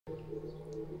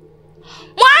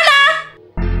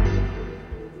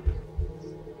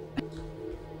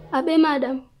Abe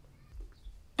madam.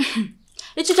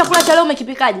 Hicho chakula cha leo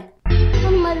umekipikaje?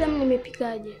 Madam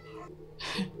nimepikaje?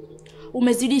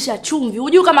 Umezidisha chumvi.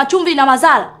 Unajua kama chumvi ina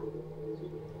madhara?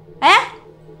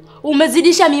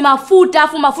 Umezidisha mafuta,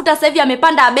 afu mafuta sasa hivi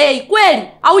yamepanda bei. Kweli?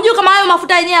 Unajua kama hayo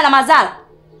mafuta yenyewe yana madhara?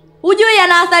 Unajua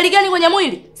yana athari gani kwenye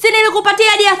mwili? Si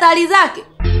nilikupatia hadi athari zake.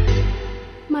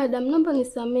 Madam, naomba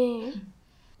nisamee.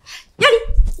 Yaani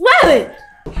wewe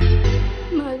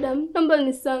Madam, naomba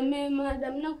nisamee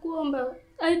madam, nakuomba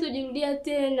haitojirudia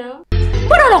tena.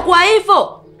 Mbona unakuwa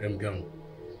hivyo? Mgangu.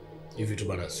 Hivi tu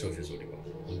bana sio vizuri bwana.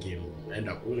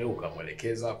 Ningeenda kule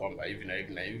ukamwelekeza kwamba hivi na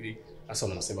hivi na hivi. Sasa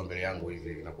unasema mbele yangu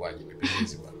hivi inakuwaje?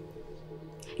 Mpenzi bwana.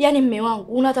 Yaani mume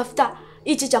wangu unatafuta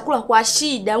hichi chakula kwa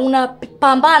shida,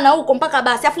 unapambana huko mpaka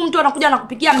basi. Alafu mtu anakuja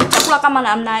anakupikia chakula kama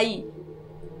namna hii.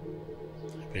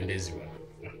 Pendezi bwana.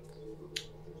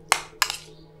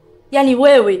 Yaani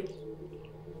wewe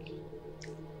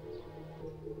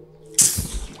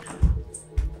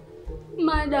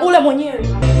madam, ule mwenyewe.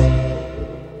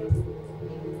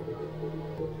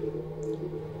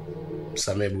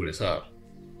 Msamee bure sawa.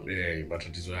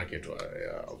 Matatizo yake tu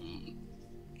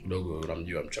kidogo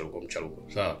unamjua mchaluko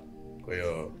sawa. Kwa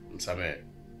hiyo msamee.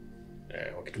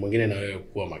 Wakati mwingine na wewe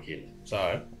kuwa makini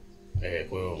sawa.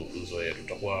 Kwa hiyo mzoe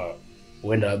tutakuwa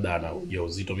huenda labda ana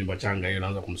ujauzito, mimba changa hiyo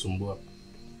inaanza kumsumbua.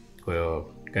 Kwa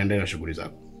hiyo kaendelea na shughuli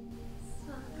zako.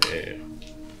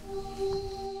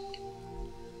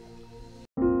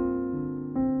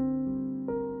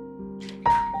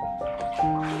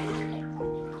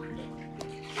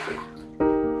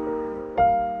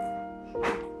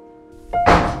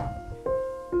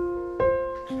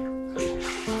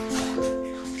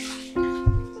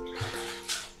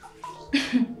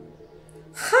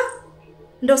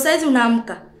 Ndio saizi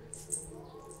unaamka.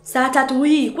 Saa 3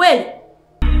 hii kweli?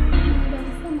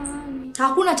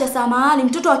 Hakuna cha samahani,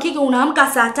 mtoto wa kike unaamka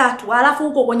saa 3 alafu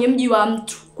uko kwenye mji wa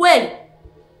mtu. Kweli?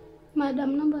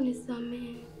 Madam, naomba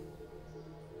nisamee.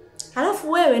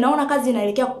 Alafu wewe naona kazi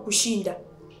inaelekea kukushinda.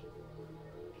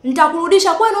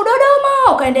 Nitakurudisha kwenu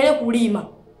Dodoma ukaendelee kulima.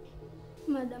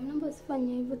 Madam, naomba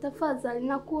usifanye hivyo tafadhali,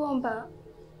 nakuomba.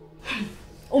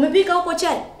 Umepika huko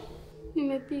chai?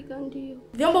 Nimepika ndio.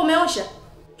 Vyombo umeosha?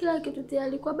 Kila kitu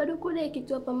tayari, kwa bado kule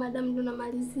kitu hapa madam ndo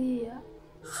namalizia.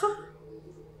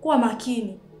 Kuwa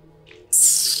makini.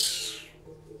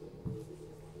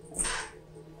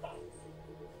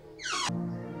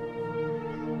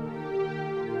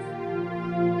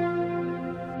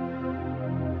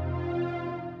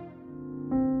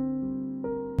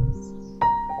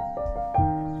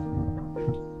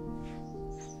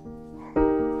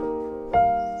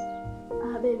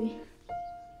 Baby.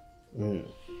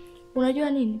 Unajua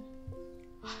nini?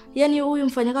 Yaani huyu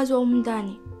mfanyakazi wa humu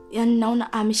ndani, yaani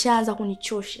naona ameshaanza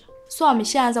kunichosha. So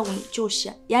ameshaanza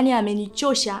kunichosha. Yaani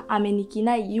amenichosha,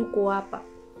 amenikinai yuko hapa.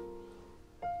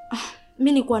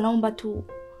 Mimi nilikuwa naomba tu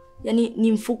yaani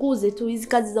nimfukuze tu, hizi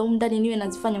kazi za humu ndani niwe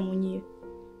nazifanya mwenyewe.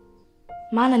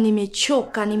 Maana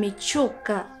nimechoka.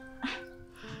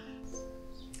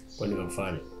 Kwani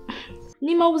unafanya?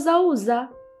 Ni mauzauza.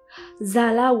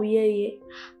 Zalau yeye.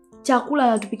 Chakula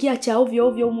anatupikia cha ovyo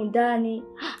humu ndani.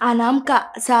 Anaamka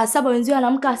saa 7, wenzio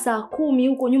anaamka saa 10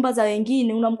 huko nyumba za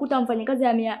wengine. Unamkuta mfanyakazi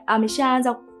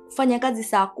ameshaanza kufanya kazi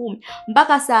saa 10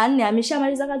 mpaka saa 4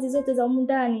 ameshamaliza kazi zote za humu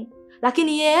ndani.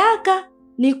 Lakini yeye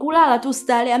ni kulala tu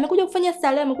starehe. Amekuja kufanya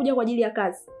starehe, amekuja kwa ajili ya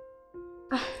kazi.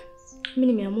 Mimi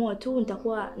nimeamua tu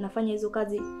nitakuwa nafanya hizo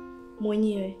kazi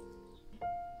mwenyewe.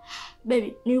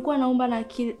 Baby, nilikuwa naomba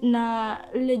na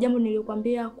lile jambo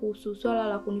niliyokuambia kuhusu swala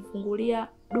la kunifungulia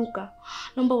duka.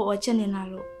 Naomba uachane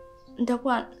nalo.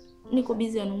 Nitakuwa niko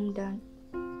busy na ndani.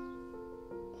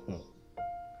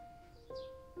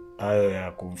 Hayo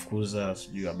ya kumfukuza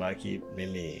sijui abaki,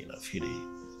 mimi nafikiri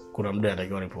kuna muda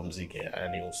natakiwa nipumzike,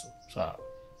 yani uso. Sawa.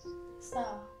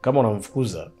 Kama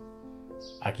unamfukuza,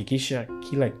 hakikisha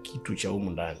kila kitu cha humu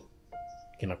ndani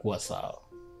kinakuwa sawa.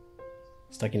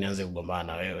 Sitaki nianze kugombana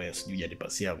na wewe, sijui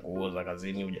hujanipasia nguo za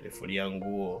kazini, hujanifulia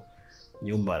nguo,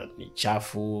 nyumba ni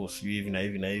chafu, sijui hivi na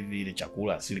hivi na hivi, ile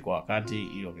chakula asili kwa wakati,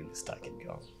 hiyo mimi sitaki mke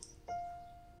wangu.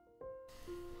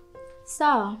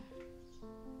 Sawa.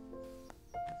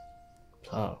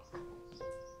 Sawa.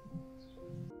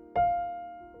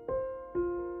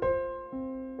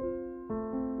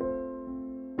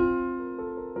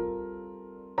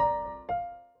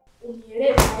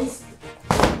 Unielewe hizi.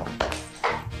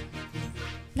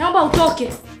 Naomba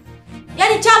utoke.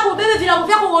 Yaani chapu bebe vilago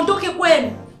vyako uondoke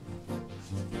kwenu.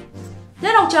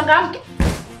 Tena uchangamke.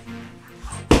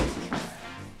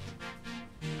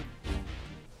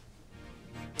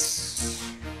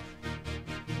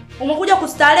 Umekuja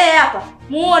kustarehe hapa.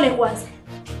 Muone kwanza.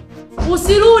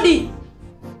 Usirudi.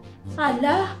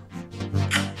 Ala.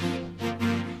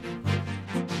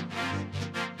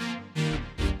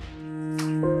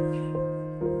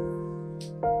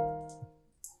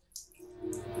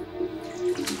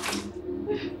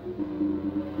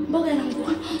 Mboga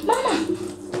inaungua. Mama.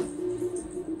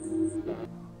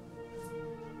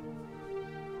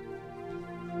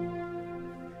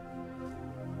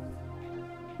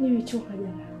 Nimechoka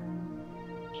jamani.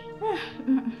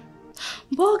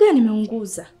 Mboga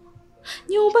nimeunguza.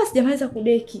 Nyumba sijamaliza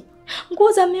kudeki.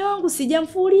 Nguo za mume wangu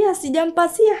sijamfulia,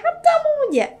 sijampasia hata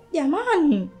moja.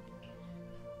 Jamani.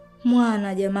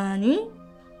 Mwana jamani.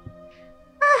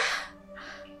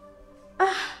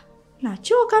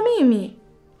 Nachoka mimi.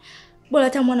 Bora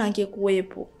hata mwana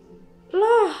angekuwepo.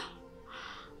 La.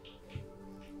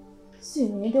 Si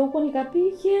niende huko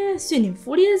nikapike, si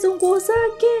nimfulie hizo nguo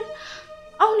zake,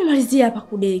 au nimalizie hapa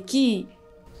kudeki.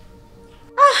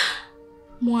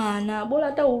 Mwana, bora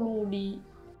hata urudi.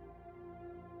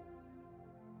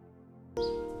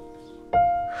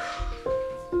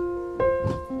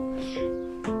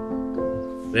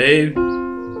 Babe.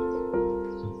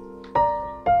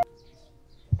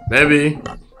 Baby.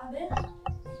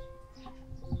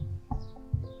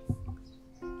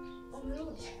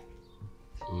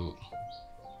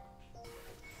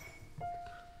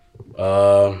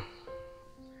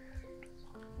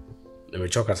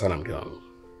 Nimechoka sana mke wangu.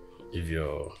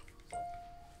 Hivyo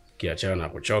kiachana na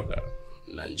kuchoka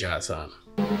na njaa sana.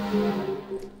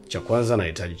 Cha kwanza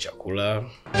nahitaji chakula.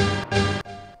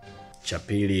 Cha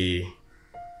pili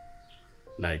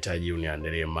nahitaji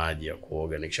uniandalie maji ya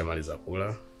kuoga nikishamaliza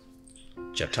kula.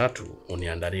 Cha tatu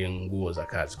uniandalie nguo za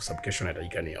kazi kwa sababu kesho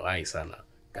nahitajika niwahi sana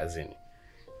kazini.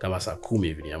 Kama saa 10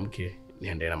 hivi niamke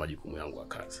niendelee na majukumu yangu ya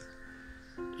kazi.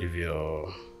 Hivyo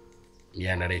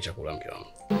niandalie chakula mke wangu.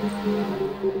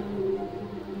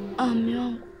 Mume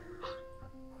wangu.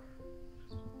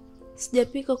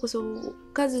 Sijapika kwa sababu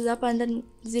kazi za hapa ndani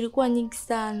zilikuwa nyingi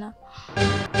sana.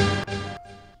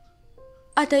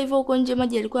 Hata hivyo huko nje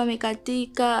maji yalikuwa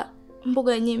yamekatika,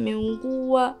 mboga yenyewe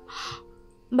imeungua.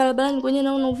 Barabarani kwenye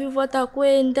naona uvivu hata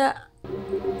kwenda.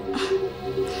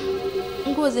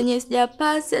 Nguo zenyewe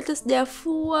sijapasi hata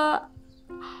sijafua.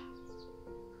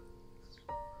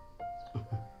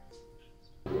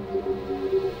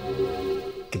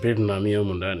 Kipindi tunahamia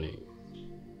huko ndani,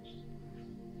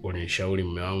 ulishauri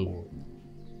mume wangu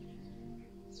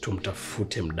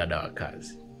tumtafute mdada wa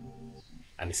kazi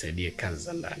anisaidie kazi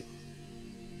za ndani.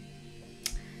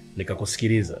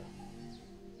 Nikakusikiliza.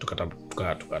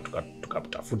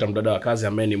 Tukatafuta mdada wa kazi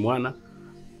ambaye ni mwana,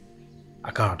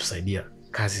 akawa tusaidia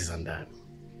kazi za ndani.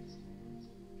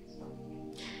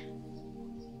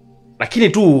 Lakini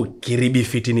tu kiribi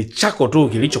fitini chako tu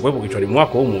kilichokuwepo kichwani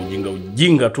mwako huko,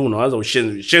 ujinga tu, unawaza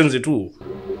ushenzi tu,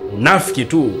 unafiki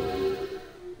tu.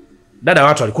 Dada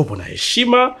watu alikuwa na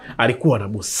heshima, alikuwa na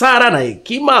busara na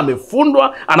hekima,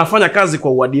 amefundwa, anafanya kazi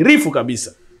kwa uadilifu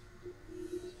kabisa.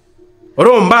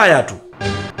 Roho mbaya tu.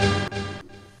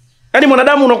 Yaani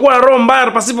mwanadamu unakuwa na roho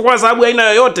mbaya pasipo kwa sababu aina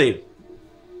yoyote.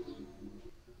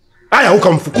 Haya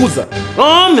ukamfukuza.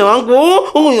 Mume wangu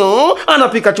huyo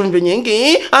anapika chumvi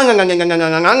nyingi.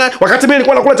 Wakati mimi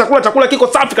nilikuwa nakula chakula kiko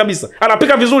safi kabisa.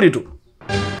 Anapika vizuri tu.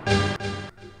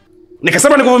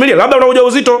 Nikasema nikuvumilie, labda una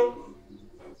ujauzito.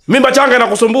 Mimba changa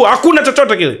inakusumbua, hakuna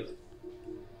chochote kile.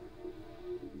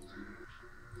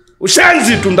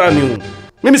 Ushenzi tu ndani huko.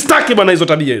 Mimi sitaki bwana hizo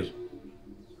tabia hizo.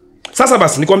 Sasa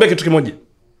basi nikwambie kitu kimoja.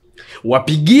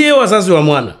 Wapigie wazazi wa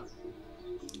mwana.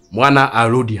 Mwana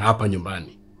arudi hapa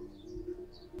nyumbani.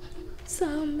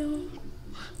 Sawa mume wangu.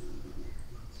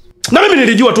 Na mimi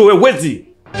nilijua tu wewe wezi.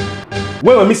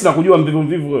 Wewe mimi sina kujua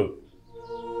mvivu wewe.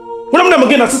 Kuna muda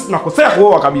mwingine sisi tunakosea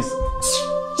kuoa kabisa.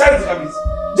 Chanzi kabisa.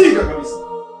 Jinga kabisa.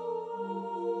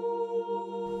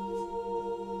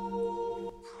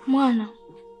 Mwana,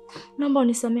 naomba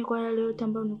unisamehe kwa yale yote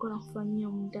ambayo nilikuwa nakufanyia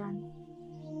huko ndani.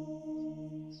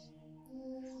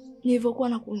 Nilivyokuwa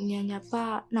na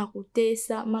kunyanyapaa na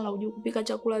kutesa, mara hujui kupika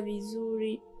chakula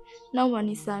vizuri. Naomba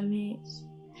nisamehe.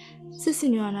 Sisi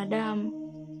ni wanadamu.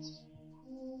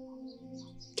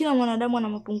 Kila mwanadamu ana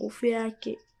mapungufu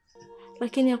yake.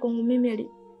 Lakini ya kwangu mimi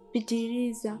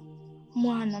alipitiliza.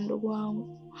 Mwana mdogo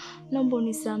wangu, naomba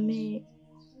unisamehe.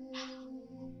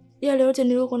 Yale yote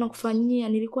nilikuwa nakufanyia,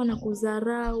 nilikuwa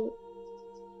nakudharau.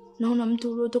 Naona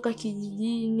mtu uliotoka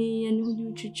kijijini, yani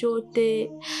hujui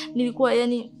chochote.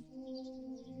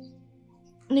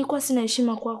 Nilikuwa sina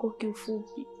heshima kwako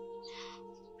kiufupi.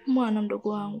 Mwana mdogo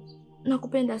wangu,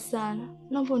 nakupenda sana.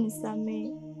 Naomba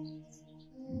unisamehe.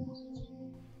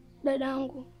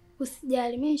 Dadangu,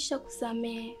 usijali, mimi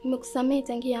nishakusamehe. Nimekusamehe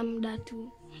tangia muda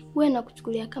tu. Wewe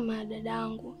nakuchukulia kama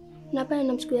dadangu. na pale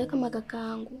namchukulia kama kaka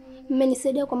yangu.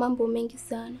 Mmenisaidia kwa mambo mengi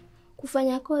sana.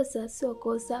 Kufanya kosa sio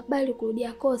kosa, bali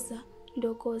kurudia kosa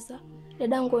ndio kosa.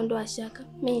 Dadangu ndo ashaka,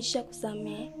 mimi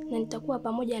nishakusamehe na nitakuwa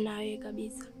pamoja na wewe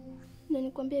kabisa. Na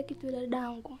nikwambia kitu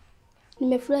dadangu,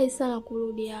 nimefurahi sana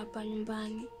kurudi hapa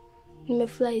nyumbani.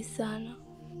 Nimefurahi sana.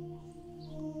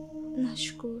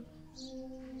 Nashukuru.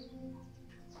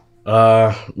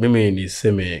 Mimi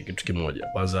niseme kitu kimoja.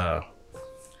 Kwanza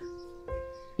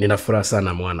nina furaha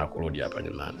sana mwana kurudi hapa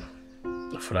nyumbani.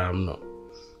 Na furaha mno.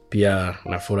 Pia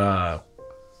na furaha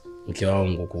mke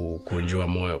wangu kunjua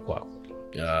moyo kwako.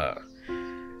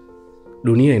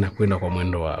 Dunia inakwenda kwa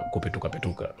mwendo wa kupetuka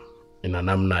petuka. Ina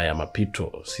namna ya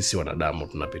mapito sisi wanadamu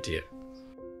tunapitia.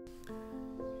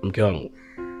 Mke wangu,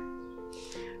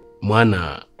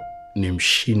 mwana ni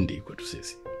mshindi kwetu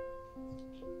sisi.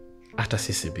 Hata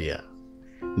sisi pia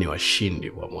ni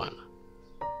washindi kwa mwana.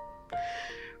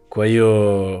 Kwa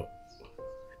hiyo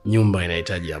nyumba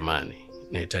inahitaji amani,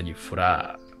 inahitaji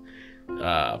furaha.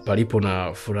 Palipo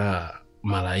na furaha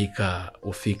malaika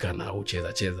hufika na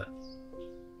hucheza cheza.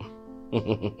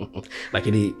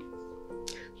 Lakini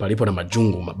palipo na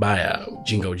majungu mabaya,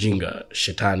 ujinga,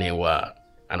 shetani huwa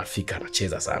anafika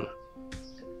anacheza sana.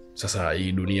 Sasa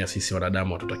hii dunia sisi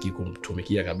wanadamu hatutaki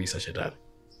kumtumikia kabisa shetani.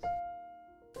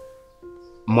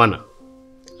 Mwana,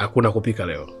 hakuna kupika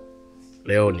leo.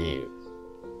 Leo ni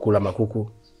kula makuku,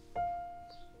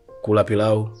 kula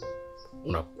pilau,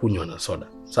 unakunywa na soda.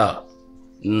 Sawa?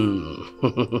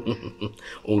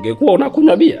 Ungekuwa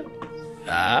unakunywa bia,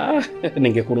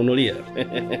 ningekununulia.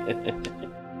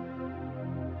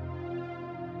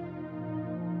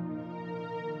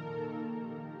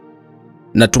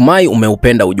 Natumai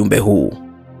umeupenda ujumbe huu.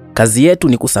 Kazi yetu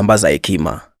ni kusambaza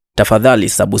hekima. Tafadhali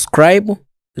subscribe,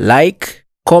 like,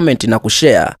 comment na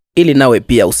kushare ili nawe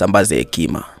pia usambaze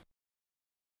hekima.